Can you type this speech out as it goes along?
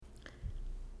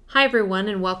Hi, everyone,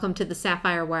 and welcome to the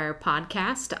Sapphire Wire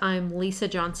podcast. I'm Lisa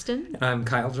Johnston. I'm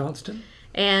Kyle Johnston.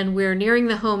 And we're nearing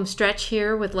the home stretch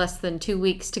here with less than 2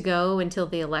 weeks to go until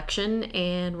the election.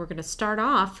 And we're going to start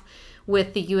off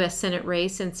with the U.S. Senate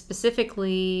race, and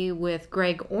specifically with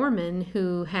Greg Orman,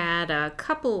 who had a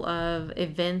couple of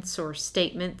events or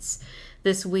statements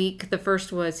this week. The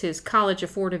first was his college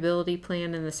affordability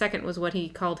plan, and the second was what he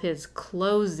called his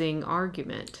closing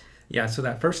argument. Yeah, so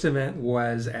that first event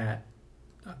was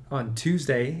on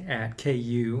Tuesday at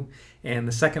KU, and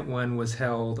the second one was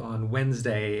held on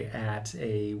Wednesday at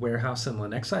a warehouse in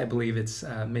Lenexa. I believe it's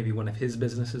maybe one of his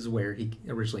businesses where he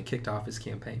originally kicked off his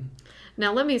campaign.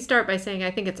 Now, let me start by saying I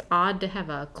think it's odd to have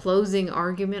a closing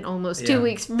argument almost 2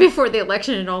 weeks before the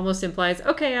election. It almost implies,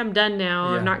 okay, I'm done now.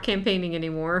 I'm not campaigning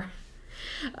anymore.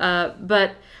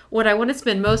 But what I want to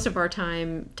spend most of our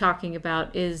time talking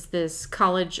about is this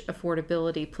college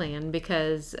affordability plan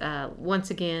because, once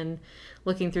again,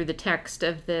 looking through the text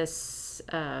of this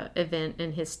event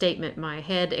and his statement, my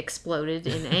head exploded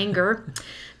in anger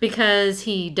because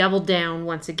he doubled down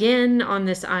once again on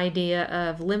this idea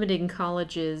of limiting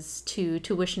colleges to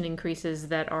tuition increases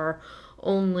that are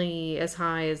only as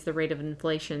high as the rate of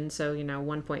inflation, so,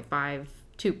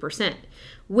 1.52%,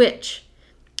 which,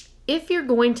 if you're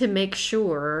going to make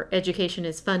sure education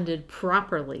is funded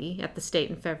properly at the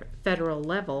state and federal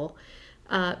level,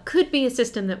 could be a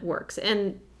system that works.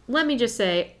 And let me just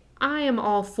say, I am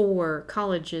all for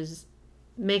colleges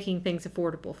making things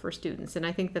affordable for students, and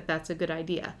I think that that's a good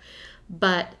idea.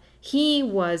 But he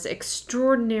was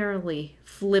extraordinarily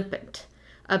flippant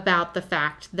about the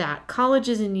fact that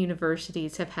colleges and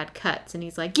universities have had cuts. And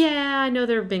he's like, yeah, I know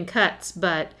there have been cuts,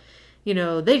 but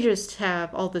they just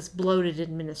have all this bloated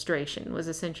administration, was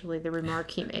essentially the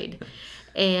remark he made.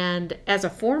 And as a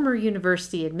former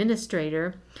university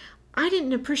administrator, I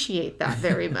didn't appreciate that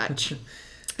very much,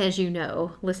 as you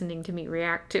know, listening to me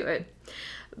react to it.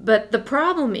 But the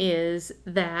problem is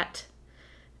that,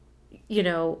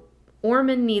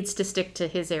 Orman needs to stick to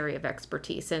his area of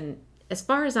expertise. And as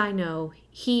far as I know,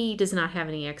 he does not have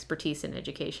any expertise in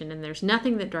education. And there's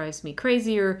nothing that drives me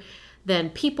crazier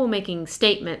than people making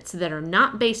statements that are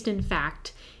not based in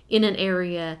fact in an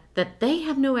area that they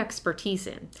have no expertise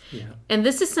in. Yeah. And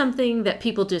this is something that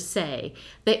people just say.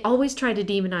 They always try to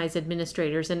demonize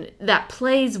administrators, and that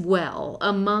plays well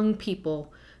among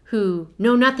people who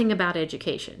know nothing about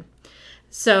education.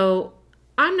 So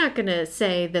I'm not going to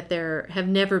say that there have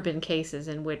never been cases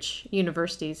in which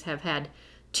universities have had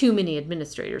too many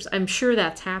administrators. I'm sure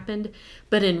that's happened,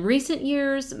 but in recent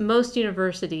years, most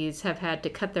universities have had to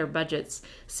cut their budgets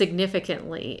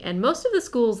significantly, and most of the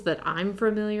schools that I'm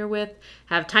familiar with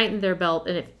have tightened their belt,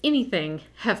 and if anything,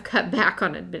 have cut back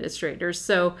on administrators.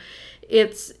 So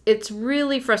it's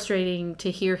really frustrating to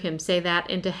hear him say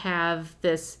that and to have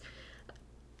this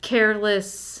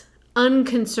careless,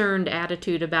 unconcerned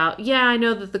attitude about, I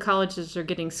know that the colleges are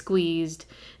getting squeezed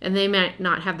and they might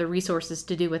not have the resources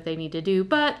to do what they need to do,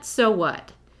 but so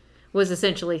what, was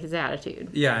essentially his attitude.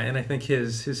 Yeah, and I think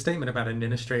his statement about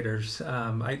administrators,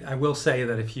 I will say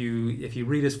that if you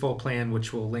read his full plan,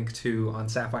 which we'll link to on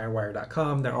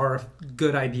sapphirewire.com, there are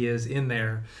good ideas in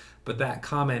there, but that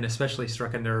comment especially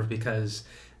struck a nerve because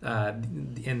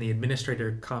in the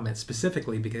administrator comment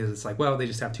specifically, because it's like, well, they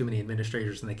just have too many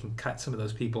administrators and they can cut some of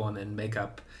those people and then make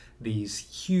up these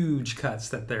huge cuts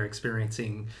that they're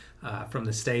experiencing from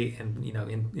the state and,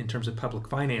 in terms of public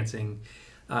financing.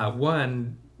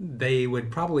 One, they would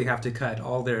probably have to cut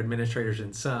all their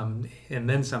administrators and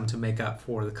then some to make up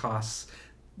for the costs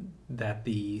that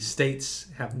the state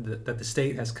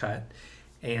has cut.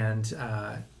 And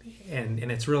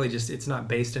it's really just, it's not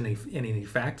based in any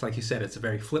fact. Like you said, it's a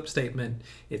very flip statement.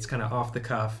 It's kind of off the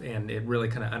cuff, and it really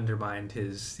kind of undermined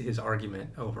his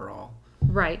argument overall.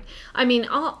 Right. I mean,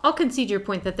 I'll concede your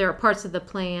point that there are parts of the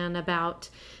plan about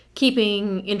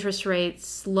keeping interest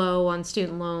rates low on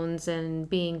student loans and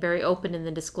being very open in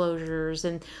the disclosures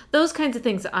and those kinds of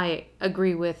things I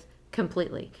agree with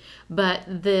completely. But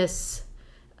this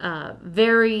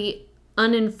very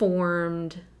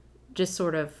uninformed, just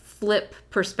sort of flip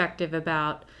perspective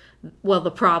about, well,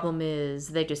 the problem is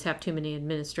they just have too many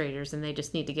administrators and they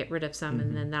just need to get rid of some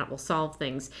and then that will solve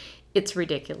things. It's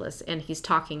ridiculous. And he's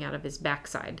talking out of his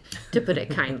backside, to put it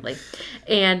kindly.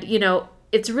 And,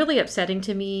 it's really upsetting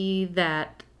to me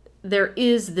that there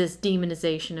is this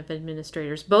demonization of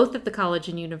administrators, both at the college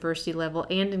and university level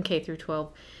and in K through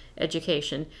 12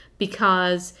 education,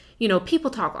 because, people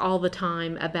talk all the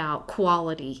time about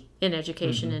quality in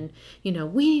education and,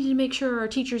 we need to make sure our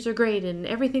teachers are great and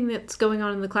everything that's going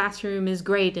on in the classroom is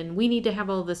great and we need to have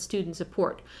all the student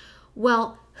support.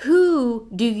 Well, who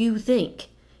do you think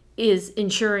is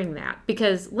ensuring that.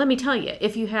 Because let me tell you,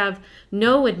 if you have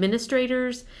no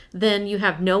administrators, then you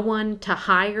have no one to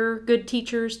hire good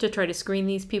teachers to try to screen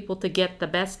these people to get the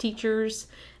best teachers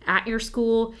at your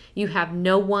school. You have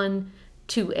no one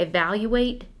to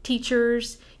evaluate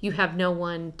teachers. You have no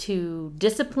one to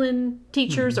discipline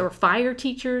teachers or fire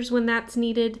teachers when that's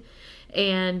needed.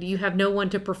 And you have no one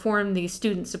to perform these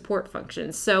student support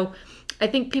functions. So I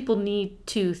think people need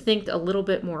to think a little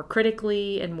bit more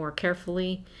critically and more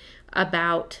carefully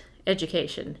about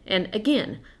education. And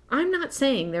again, I'm not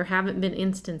saying there haven't been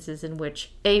instances in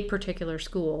which a particular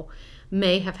school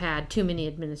may have had too many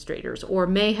administrators or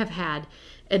may have had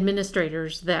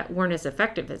administrators that weren't as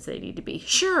effective as they need to be.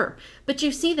 Sure, but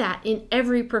you see that in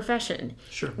every profession,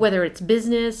 whether it's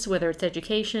business, whether it's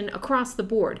education, across the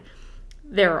board.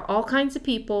 There are all kinds of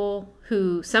people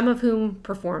who, some of whom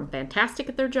perform fantastic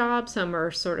at their job, some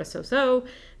are sort of so-so,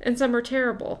 and some are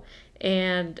terrible.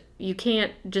 And you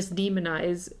can't just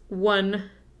demonize one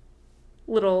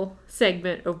little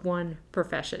segment of one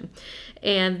profession.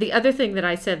 And the other thing that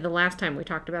I said the last time we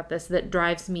talked about this that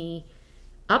drives me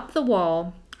up the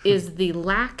wall is the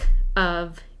lack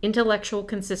of intellectual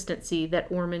consistency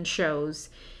that Orman shows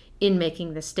in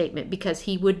making this statement, because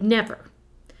he would never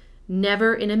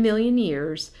in a million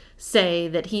years say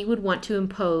that he would want to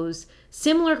impose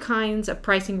similar kinds of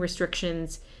pricing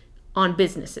restrictions on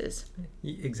businesses.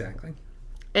 Exactly.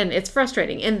 And it's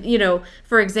frustrating. And, you know,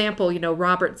 for example, you know,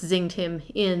 Roberts zinged him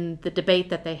in the debate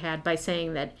that they had by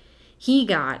saying that he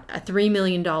got a $3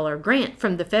 million grant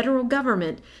from the federal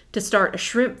government to start a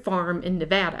shrimp farm in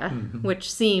Nevada,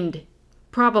 which seemed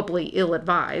probably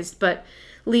ill-advised. But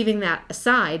leaving that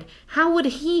aside, how would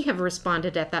he have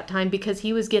responded at that time? Because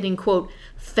he was getting, quote,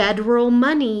 federal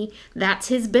money. That's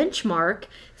his benchmark.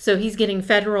 So he's getting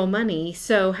federal money.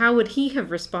 So how would he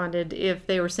have responded if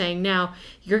they were saying, now,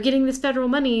 you're getting this federal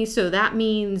money, so that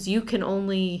means you can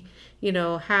only, you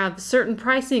know, have certain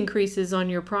price increases on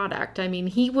your product? I mean,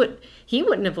 he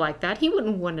wouldn't have liked that. He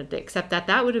wouldn't have wanted to accept that.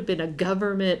 That would have been a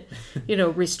government, you know,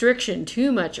 restriction,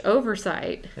 too much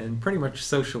oversight. And pretty much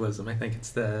socialism. I think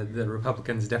it's the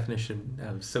Republicans' definition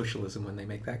of socialism when they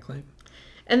make that claim.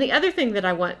 And the other thing that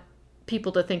I want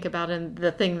people to think about, and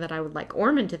the thing that I would like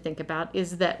Orman to think about,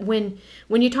 is that when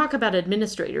you talk about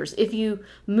administrators, if you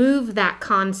move that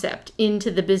concept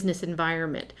into the business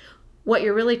environment, what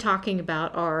you're really talking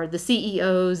about are the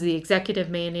CEOs, the executive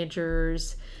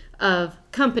managers of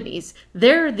companies.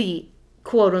 They're the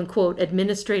quote-unquote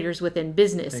administrators within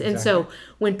business. Exactly. And so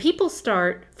when people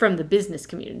start from the business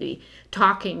community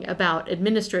talking about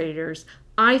administrators,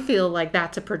 I feel like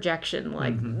that's a projection.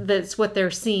 Like that's what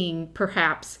they're seeing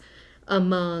perhaps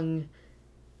among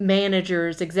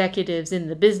managers, executives in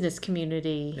the business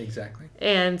community. Exactly.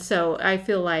 And so I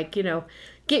feel like, you know,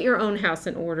 get your own house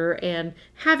in order and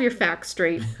have your facts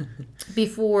straight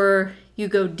before you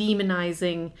go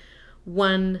demonizing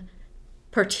one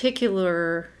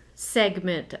particular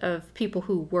segment of people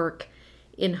who work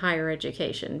in higher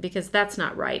education, because that's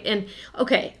not right. And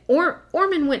okay,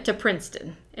 Orman went to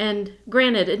Princeton, and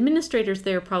granted, administrators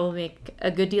there probably make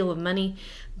a good deal of money,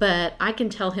 but I can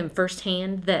tell him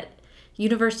firsthand that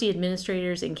university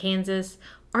administrators in Kansas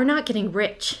are not getting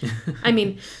rich. I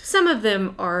mean, some of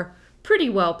them are pretty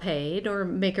well paid or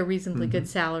make a reasonably good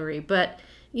salary, but,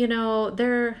 you know,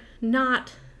 they're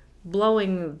not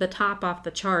blowing the top off the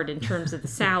chart in terms of the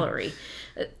salary.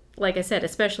 Like I said,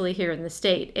 especially here in the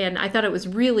state. And I thought it was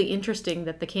really interesting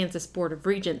that the Kansas Board of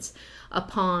Regents,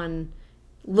 upon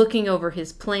looking over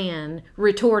his plan,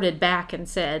 retorted back and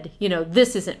said, you know,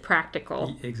 this isn't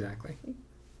practical. Exactly.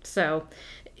 So,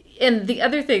 and the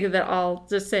other thing that I'll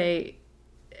just say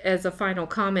as a final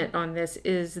comment on this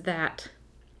is that,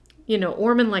 you know,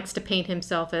 Orman likes to paint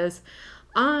himself as,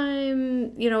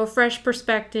 I'm, you know, a fresh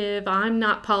perspective. I'm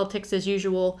not politics as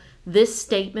usual. This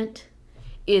statement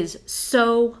is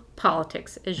so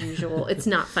politics as usual. It's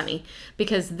not funny,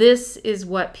 because this is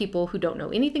what people who don't know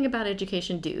anything about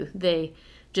education do. They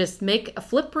just make a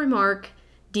flip remark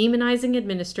demonizing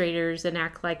administrators and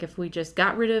act like if we just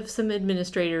got rid of some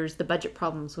administrators, the budget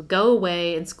problems would go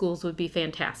away and schools would be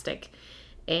fantastic.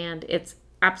 And it's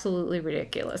absolutely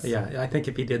ridiculous. Yeah, I think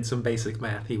if he did some basic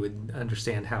math, he would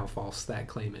understand how false that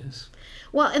claim is.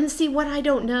 Well, and see, what I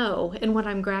don't know and what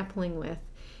I'm grappling with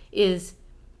is,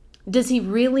 does he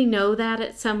really know that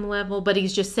at some level, but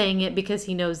he's just saying it because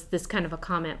he knows this kind of a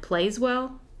comment plays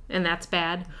well, and that's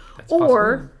bad? That's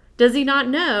or possible. Does he not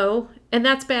know, and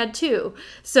that's bad too?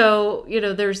 So, you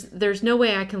know, there's no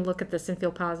way I can look at this and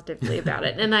feel positively about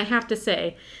it. And I have to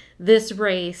say, this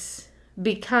race,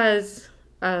 because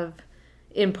of,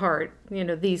 in part, you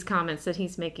know, these comments that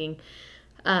he's making,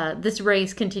 this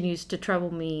race continues to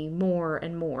trouble me more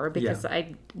and more because Yeah.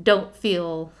 I don't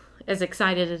feel as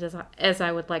excited as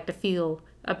I would like to feel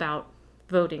about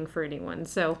voting for anyone.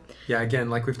 So Yeah, again,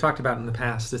 like we've talked about in the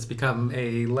past, it's become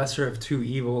a lesser of two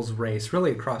evils race,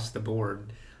 really across the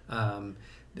board.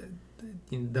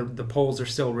 The polls are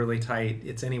still really tight.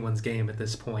 It's anyone's game at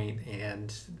this point,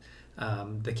 and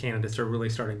the candidates are really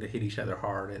starting to hit each other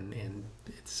hard, and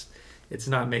it's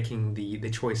not making the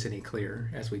choice any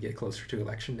clearer as we get closer to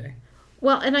Election Day.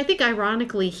 well, and I think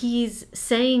ironically he's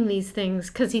saying these things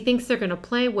because he thinks they're going to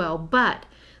play well, but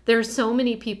there are so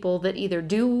many people that either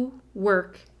do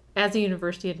work as a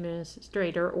university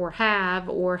administrator or have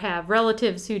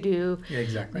relatives who do. Yeah,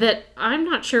 exactly. That I'm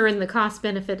not sure in the cost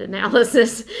benefit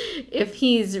analysis if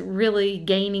he's really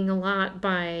gaining a lot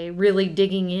by really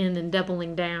digging in and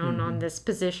doubling down on this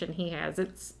position he has.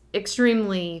 It's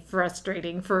extremely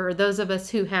frustrating for those of us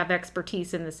who have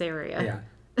expertise in this area. Yeah.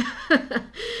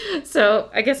 So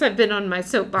I guess I've been on my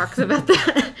soapbox about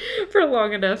that for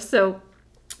long enough. So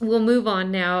we'll move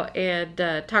on now and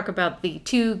talk about the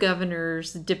two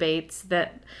governors' debates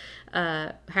that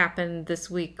happened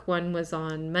this week. One was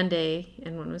on Monday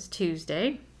and one was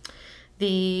Tuesday.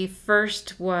 The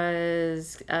first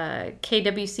was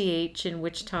KWCH in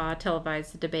Wichita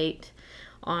televised the debate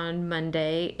on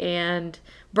Monday, and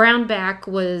Brownback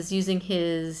was using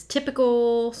his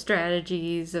typical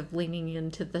strategies of leaning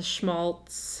into the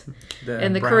schmaltz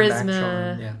and the charisma.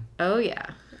 Charm, yeah.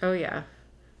 Oh yeah.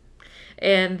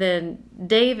 And then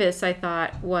Davis, I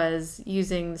thought, was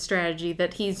using the strategy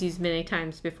that he's used many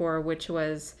times before, which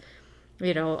was,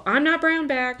 I'm not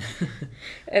Brownback.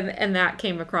 and that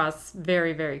came across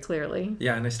very, very clearly.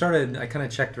 Yeah, and I kind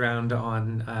of checked around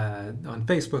on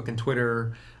Facebook and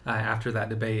Twitter after that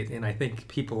debate, and I think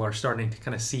people are starting to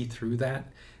kind of see through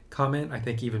that comment. I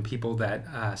think even people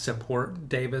that support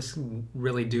Davis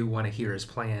really do want to hear his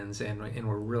plans, and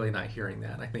we're really not hearing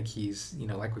that. I think he's,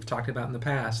 like we've talked about in the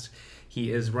past,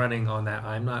 he is running on that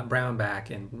I'm not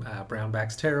Brownback, and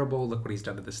Brownback's terrible. Look what he's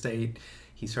done to the state.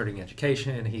 He's hurting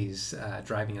education. He's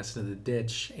driving us into the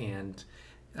ditch. And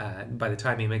by the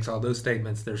time he makes all those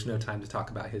statements, there's no time to talk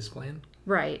about his plan.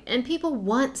 Right. And people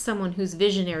want someone who's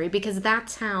visionary because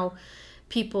that's how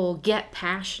people get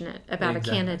passionate about a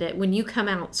candidate. When you come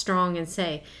out strong and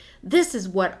say, this is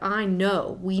what I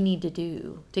know we need to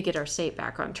do to get our state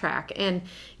back on track. And,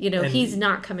 he's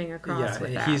not coming across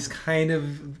with that. He's kind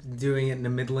of doing it in a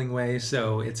middling way.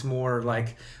 So it's more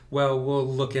like, well, we'll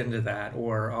look into that,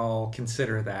 or I'll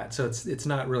consider that. So it's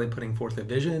not really putting forth a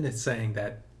vision. It's saying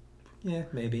that, yeah,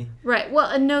 maybe. Right. Well,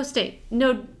 and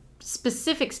no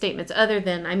specific statements other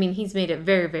than, he's made it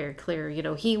very, very clear,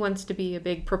 he wants to be a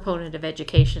big proponent of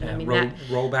education. Yeah,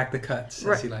 roll back the cuts,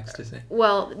 as he likes to say.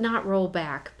 Well, not roll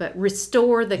back, but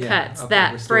restore the cuts. Okay,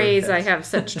 that phrase I have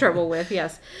such trouble with,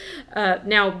 yes.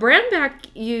 Now, Brownback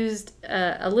used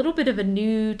a little bit of a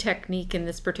new technique in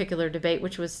this particular debate,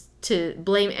 which was to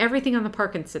blame everything on the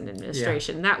Parkinson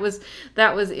administration. Yeah.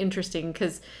 That was interesting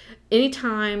because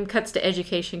anytime cuts to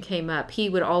education came up, he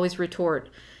would always retort,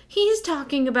 he's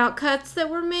talking about cuts that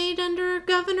were made under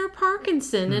Governor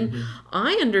Parkinson. And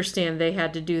I understand they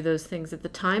had to do those things at the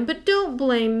time, but don't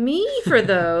blame me for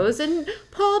those. And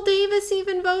Paul Davis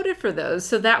even voted for those.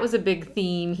 So that was a big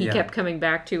theme he kept coming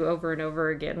back to over and over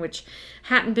again, which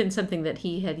hadn't been something that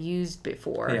he had used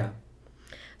before. Yeah.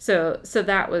 So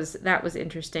that was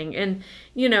interesting. And,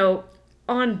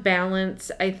 on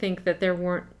balance, I think that there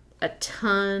weren't a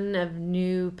ton of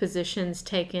new positions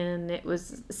taken. It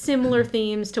was similar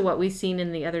themes to what we've seen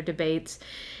in the other debates.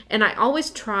 And I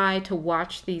always try to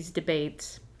watch these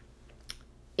debates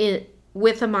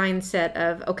with a mindset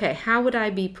of, okay, how would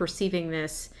I be perceiving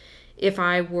this if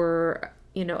I were,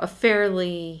 a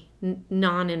fairly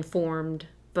non-informed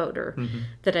voter,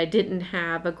 that I didn't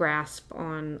have a grasp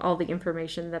on all the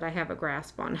information that I have a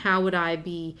grasp on? How would I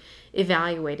be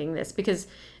evaluating this? Because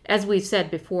as we've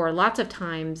said before, lots of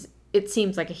times it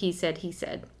seems like a he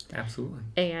said. Absolutely.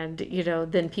 And,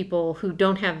 then people who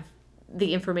don't have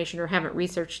the information or haven't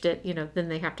researched it, then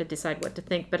they have to decide what to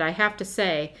think. But I have to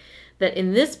say that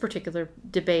in this particular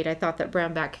debate, I thought that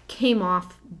Brownback came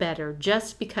off better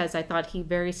just because I thought he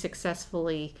very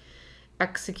successfully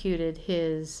executed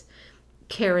his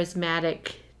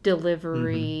charismatic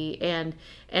delivery, and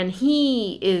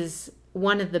he is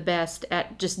one of the best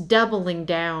at just doubling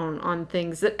down on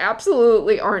things that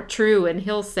absolutely aren't true, and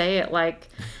he'll say it like,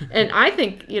 and I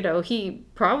think he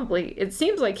probably, it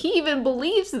seems like he even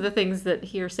believes the things that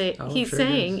he's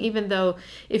saying, even though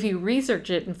if you research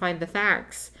it and find the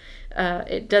facts,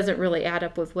 it doesn't really add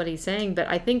up with what he's saying. But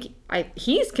I think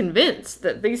he's convinced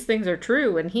that these things are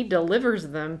true, and he delivers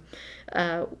them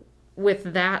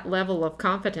with that level of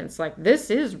confidence, like, this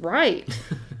is right.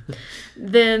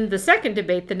 Then the second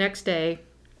debate the next day,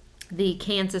 the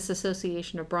Kansas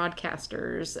Association of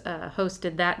Broadcasters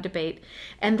hosted that debate.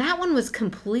 And that one was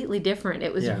completely different.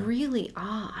 It was really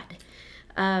odd.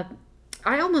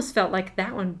 I almost felt like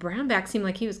that one, Brownback seemed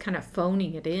like he was kind of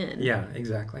phoning it in. Yeah,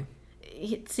 exactly.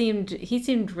 He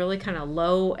seemed really kind of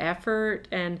low effort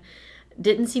and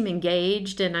didn't seem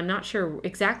engaged, and I'm not sure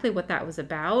exactly what that was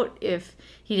about, if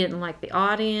he didn't like the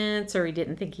audience or he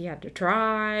didn't think he had to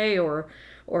try or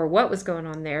what was going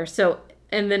on there. So,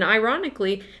 and then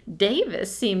ironically,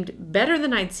 Davis seemed better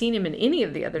than I'd seen him in any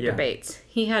of the other debates.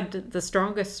 He had the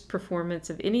strongest performance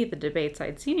of any of the debates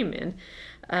I'd seen him in.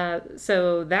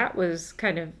 So that was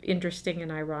kind of interesting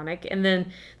and ironic. And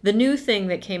then the new thing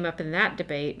that came up in that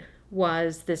debate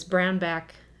was this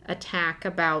Brownback attack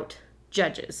about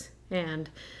judges and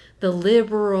the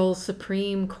liberal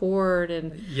Supreme Court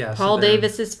and Paul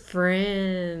Davis's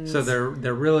friends. So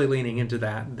they're really leaning into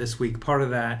that this week. Part of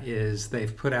that is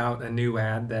they've put out a new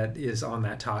ad that is on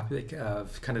that topic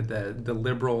of kind of the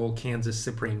liberal Kansas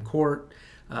Supreme Court,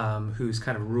 who's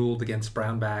kind of ruled against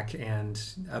Brownback and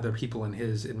other people in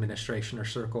his administration or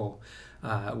circle,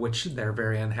 which they're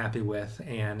very unhappy with,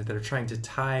 and they're trying to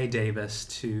tie Davis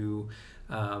to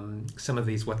some of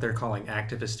these, what they're calling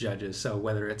activist judges. So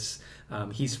whether it's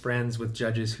he's friends with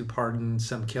judges who pardoned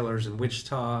some killers in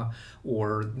Wichita,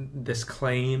 or this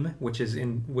claim, which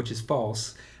is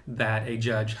false, that a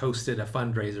judge hosted a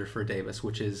fundraiser for Davis,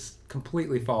 which is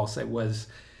completely false. It was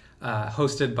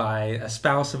hosted by a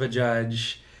spouse of a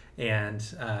judge and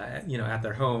at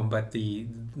their home, but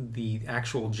the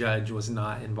actual judge was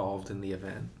not involved in the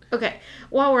event. Okay,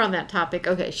 while we're on that topic,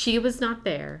 she was not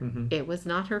there. Mm-hmm. It was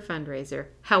not her fundraiser.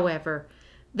 However,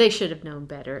 they should have known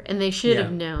better, and they should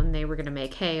have known they were going to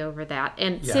make hay over that.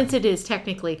 And since it is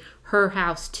technically her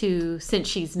house too, since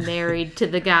she's married to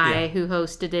the guy who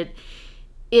hosted it,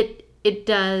 it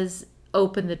does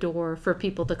open the door for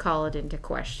people to call it into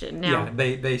question. Now,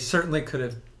 they certainly could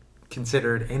have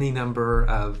considered any number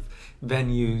of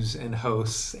venues and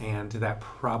hosts, and that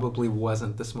probably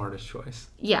wasn't the smartest choice.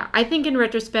 Yeah, I think in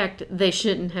retrospect, they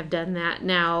shouldn't have done that.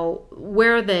 Now,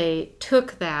 where they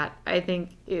took that, I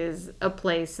think, is a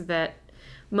place that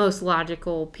most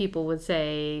logical people would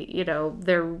say,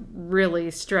 they're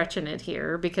really stretching it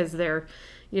here, because they're,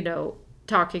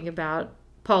 talking about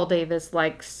Paul Davis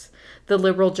likes the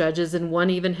liberal judges, and one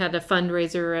even had a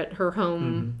fundraiser at her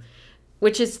home,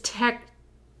 which is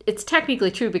it's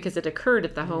technically true because it occurred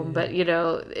at the home, but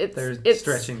it's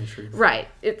stretching the truth. Right.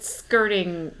 It's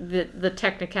skirting the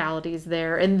technicalities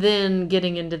there, and then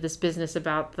getting into this business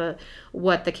about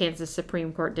what the Kansas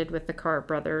Supreme Court did with the Carr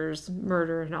brothers'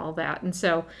 murder and all that. And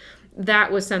so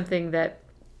that was something that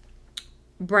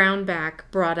Brownback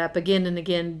brought up again and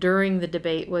again during the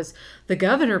debate, was the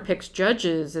governor picks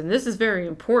judges, and this is very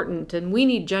important, and we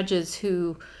need judges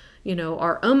who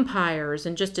are umpires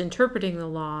and just interpreting the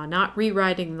law, not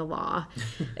rewriting the law.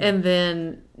 And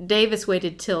then Davis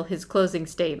waited till his closing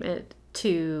statement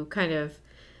to kind of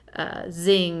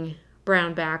zing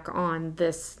Brownback on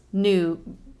this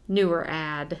newer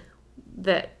ad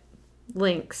that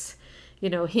links,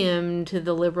 him to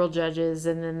the liberal judges,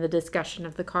 and then the discussion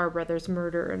of the Carr brothers'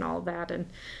 murder and all that, and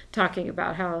talking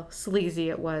about how sleazy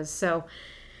it was. So,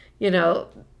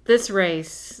 this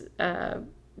race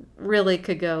really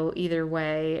could go either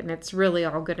way, and it's really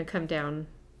all going to come down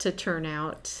to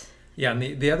turnout. Yeah,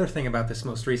 and the other thing about this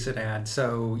most recent ad,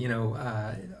 so,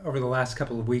 over the last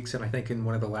couple of weeks, and I think in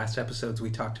one of the last episodes, we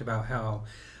talked about how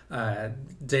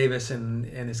Davis and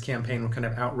his campaign were kind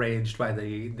of outraged by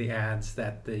the ads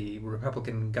that the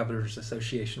Republican Governors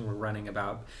Association were running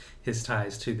about his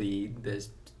ties to the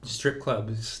strip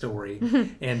club story,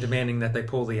 and demanding that they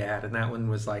pull the ad. And that one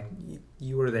was like,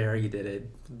 you were there, you did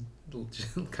it,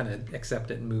 kind of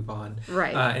accept it and move on.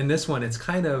 Right. And this one, it's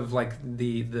kind of like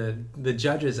the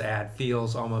judge's ad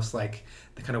feels almost like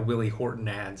the kind of Willie Horton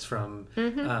ads from the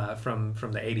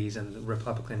 80s and the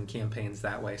Republican campaigns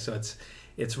that way. So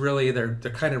it's really, they're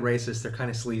kind of racist, they're kind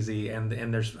of sleazy, and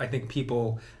there's, I think,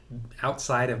 people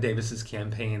outside of Davis's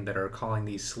campaign that are calling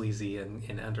these sleazy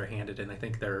and underhanded, and I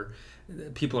think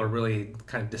people are really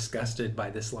kind of disgusted by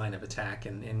this line of attack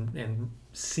and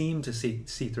seem to see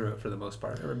through it for the most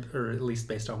part, or at least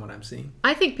based on what I'm seeing.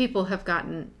 I think people have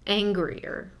gotten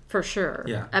angrier, for sure,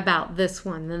 about this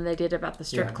one than they did about the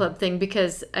strip club thing,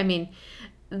 because, I mean,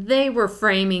 they were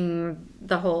framing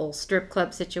the whole strip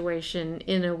club situation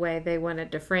in a way they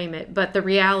wanted to frame it, but the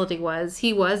reality was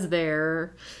he was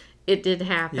there. It did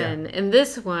happen. And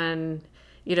this one,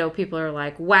 people are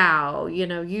like, wow,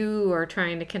 you are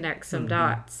trying to connect some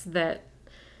dots that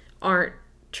aren't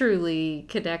truly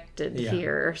connected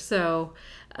here. So,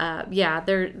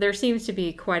 there seems to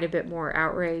be quite a bit more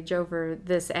outrage over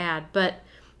this ad, but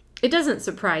it doesn't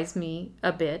surprise me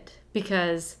a bit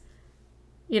because,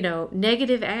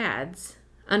 negative ads,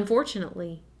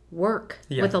 unfortunately, work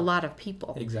with a lot of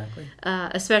people. Exactly.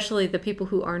 Especially the people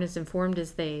who aren't as informed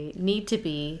as they need to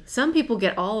be. Some people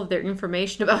get all of their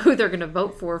information about who they're going to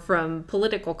vote for from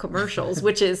political commercials,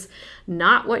 which is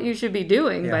not what you should be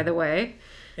doing, by the way.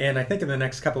 And I think in the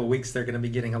next couple of weeks, they're going to be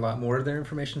getting a lot more of their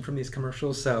information from these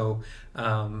commercials. So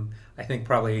I think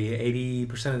probably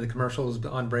 80% of the commercials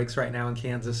on breaks right now in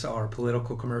Kansas are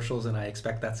political commercials, and I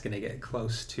expect that's going to get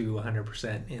close to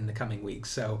 100% in the coming weeks.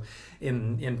 So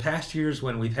in past years,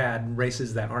 when we've had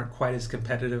races that aren't quite as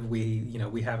competitive,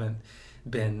 we haven't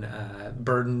been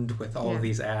burdened with all of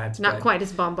these ads. Not quite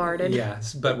as bombarded.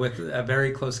 Yes, but with a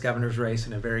very close governor's race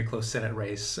and a very close Senate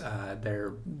race,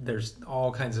 there's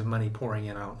all kinds of money pouring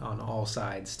in on all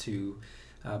sides to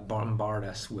bombard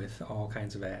us with all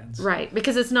kinds of ads. Right,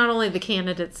 because it's not only the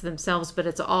candidates themselves, but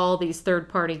it's all these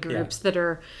third-party groups that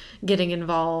are getting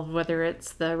involved, whether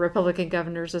it's the Republican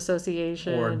Governors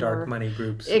Association or dark money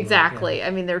groups. Exactly. I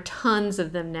mean, there are tons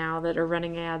of them now that are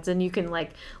running ads, and you can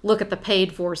look at the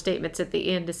paid-for statements at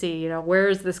the end to see, where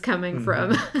is this coming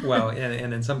from? Well,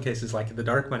 and in some cases, like the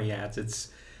dark money ads,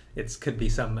 it could be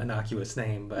some innocuous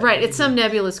name, but right, it's some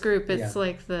nebulous group. It's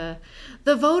like the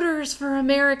Voters for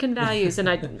American Values, and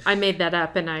I made that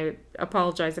up, and I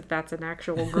apologize if that's an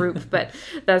actual group, but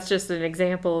that's just an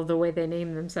example of the way they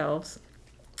name themselves.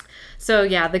 So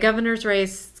the governor's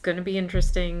race is going to be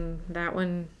interesting. That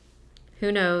one, who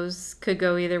knows, could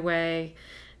go either way.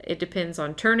 It depends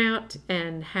on turnout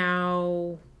and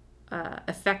how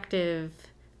effective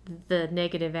the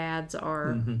negative ads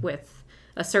are with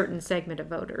a certain segment of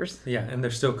voters. Yeah, and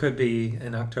there still could be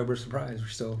an October surprise. We're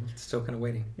still kind of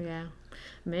waiting. Yeah,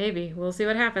 maybe. We'll see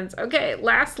what happens. Okay,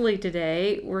 lastly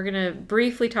today, we're going to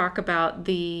briefly talk about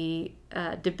the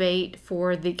debate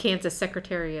for the Kansas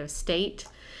Secretary of State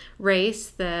race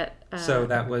that... so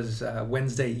that was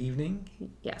Wednesday evening?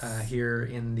 Yes. Here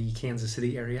in the Kansas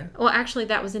City area? Well, actually,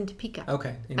 that was in Topeka.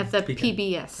 Okay. At the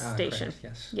PBS station. Correct,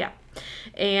 yes. Yeah.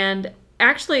 And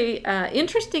actually,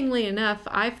 interestingly enough,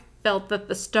 I felt that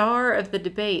the star of the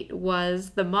debate was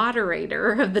the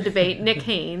moderator of the debate, Nick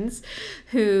Haynes,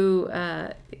 who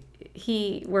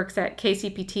he works at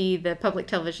KCPT, the public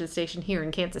television station here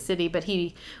in Kansas City, but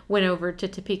he went over to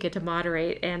Topeka to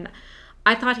moderate, and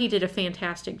I thought he did a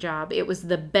fantastic job. It was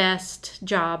the best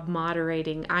job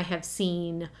moderating I have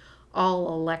seen all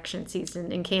election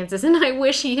season in Kansas, and I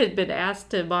wish he had been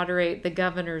asked to moderate the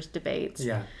governor's debates.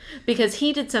 Yeah. Because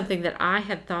he did something that I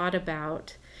had thought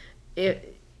about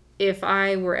if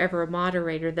I were ever a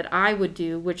moderator that I would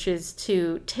do, which is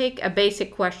to take a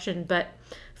basic question but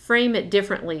frame it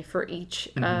differently for each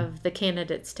of the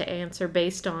candidates to answer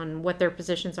based on what their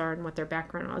positions are and what their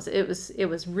background was. It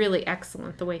was really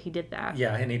excellent the way he did that.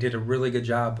 Yeah, and he did a really good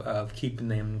job of keeping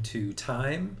them to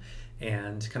time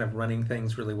and kind of running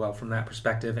things really well from that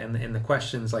perspective. And the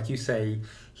questions, like you say,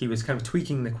 he was kind of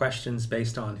tweaking the questions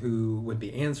based on who would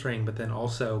be answering, but then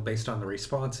also based on the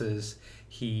responses,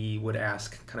 he would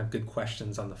ask kind of good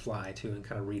questions on the fly too and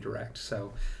kind of redirect.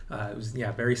 So it was,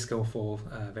 very skillful,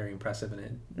 very impressive,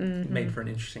 and it made for an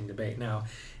interesting debate. Now,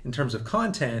 in terms of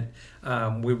content,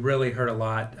 we really heard a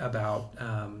lot about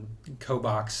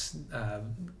Kobach's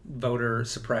voter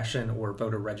suppression or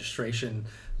voter registration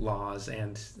laws.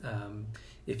 And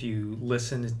if you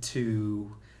listen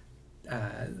to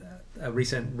a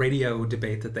recent radio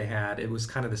debate that they had, it was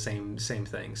kind of the same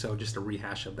thing. So just a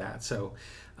rehash of that. So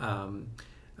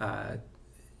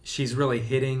she's really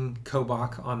hitting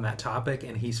Kobach on that topic,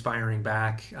 and he's firing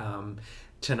back.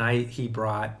 Tonight he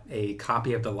brought a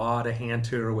copy of the law to hand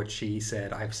to her, which she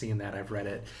said, "I've seen that, I've read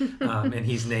it," and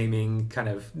he's naming kind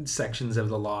of sections of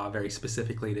the law very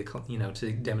specifically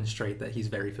to demonstrate that he's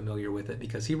very familiar with it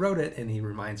because he wrote it, and he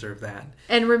reminds her of that,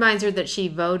 and reminds her that she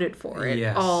voted for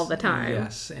it all the time.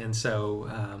 Yes, and so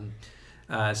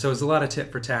it was a lot of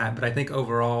tit for tat, but I think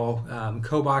overall,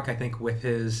 Kobach, I think with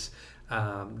his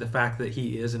the fact that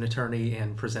he is an attorney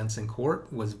and presents in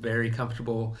court, was very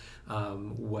comfortable,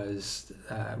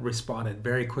 responded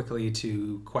very quickly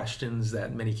to questions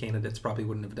that many candidates probably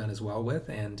wouldn't have done as well with.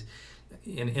 And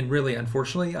really,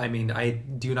 unfortunately, I mean, I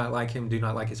do not like him, do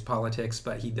not like his politics,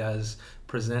 but he does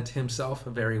present himself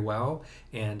very well.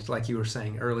 And like you were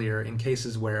saying earlier, in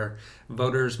cases where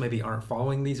voters maybe aren't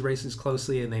following these races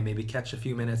closely and they maybe catch a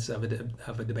few minutes of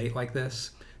a debate like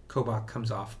this, Kobach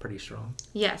comes off pretty strong.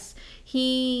 Yes.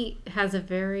 He has a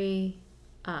very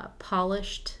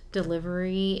polished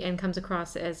delivery and comes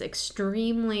across as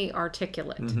extremely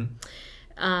articulate.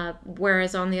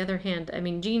 Whereas on the other hand, I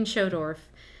mean, Jean Schodorf,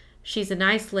 she's a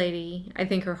nice lady. I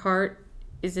think her heart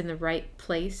is in the right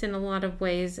place in a lot of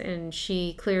ways, and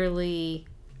she clearly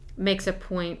makes a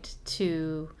point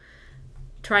to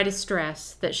try to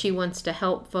stress that she wants to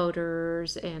help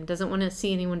voters and doesn't want to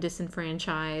see anyone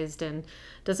disenfranchised and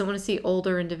doesn't want to see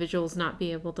older individuals not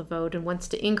be able to vote and wants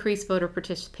to increase voter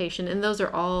participation. And those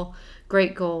are all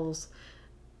great goals.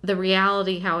 The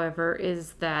reality, however,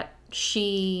 is that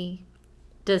she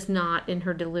does not, in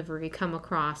her delivery, come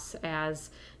across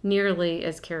as nearly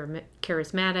as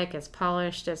charismatic, as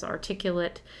polished, as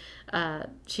articulate.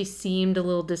 She seemed a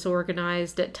little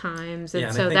disorganized at times,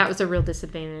 and so that was a real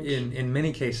disadvantage. In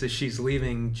many cases, she's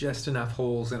leaving just enough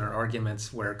holes in her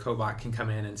arguments where Kobach can come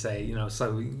in and say,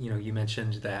 you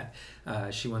mentioned that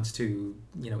she wants to,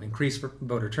 increase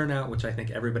voter turnout, which I think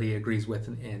everybody agrees with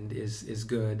and is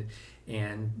good.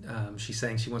 And she's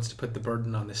saying she wants to put the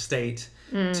burden on the state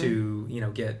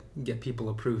to, get people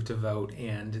approved to vote.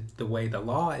 And the way the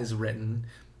law is written,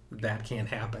 that can't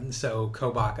happen. So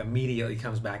Kobach immediately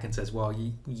comes back and says, well,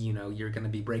 you're going to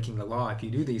be breaking the law if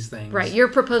you do these things. Right. You're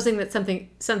proposing that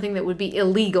something that would be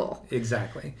illegal.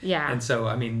 Exactly. Yeah. And so,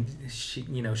 I mean, she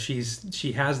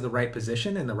has the right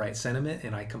position and the right sentiment,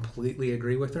 and I completely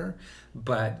agree with her.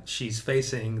 But she's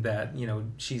facing that,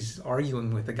 she's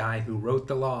arguing with the guy who wrote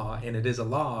the law, and it is a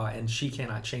law, and she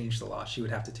cannot change the law. She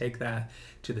would have to take that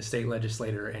to the state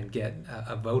legislature and get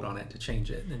a vote on it to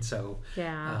change it. And so...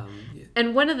 Yeah.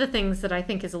 And one of the things that I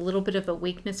think is a little bit of a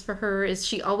weakness for her is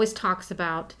she always talks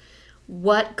about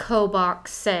what Kobach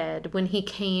said when he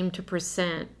came to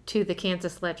present to the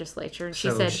Kansas legislature. And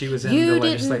she said, she was in the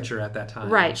legislature at that time.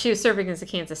 Right. She was serving as a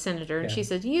Kansas senator. And she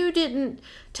said, you didn't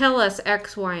tell us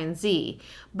X, Y, and Z.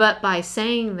 But by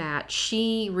saying that,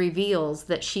 she reveals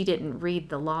that she didn't read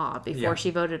the law before she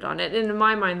voted on it. And in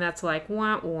my mind, that's like,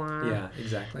 wah, wah. Yeah,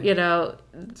 exactly.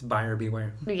 It's buyer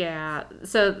beware. Yeah.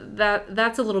 So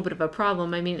that's a little bit of a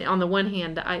problem. I mean, on the one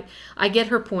hand, I get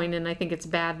her point, and I think it's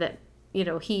bad that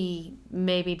he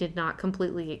maybe did not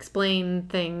completely explain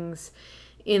things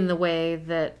in the way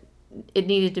that it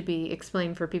needed to be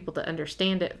explained for people to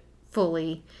understand it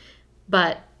fully.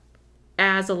 But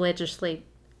as a legislator,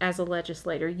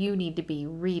 you need to be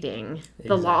reading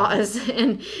the laws,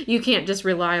 and you can't just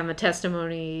rely on the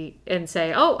testimony and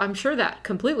say, oh, I'm sure that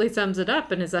completely sums it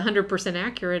up and is 100%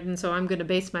 accurate, and so I'm going to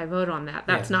base my vote on that.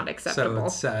 That's not acceptable.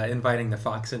 So it's inviting the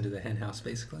fox into the hen house,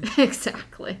 basically.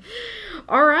 Exactly.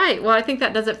 All right. Well, I think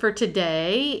that does it for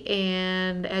today,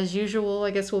 and as usual,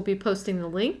 I guess we'll be posting the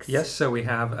links. Yes, so we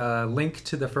have a link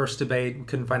to the first debate. We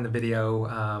couldn't find the video,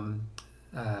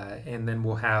 and then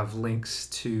we'll have links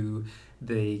to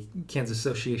the Kansas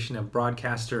Association of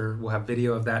Broadcaster. We'll have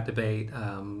video of that debate,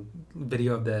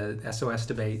 video of the SOS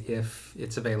debate if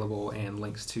it's available, and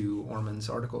links to Orman's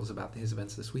articles about his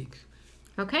events this week.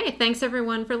 Okay, thanks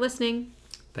everyone for listening.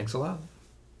 Thanks a lot.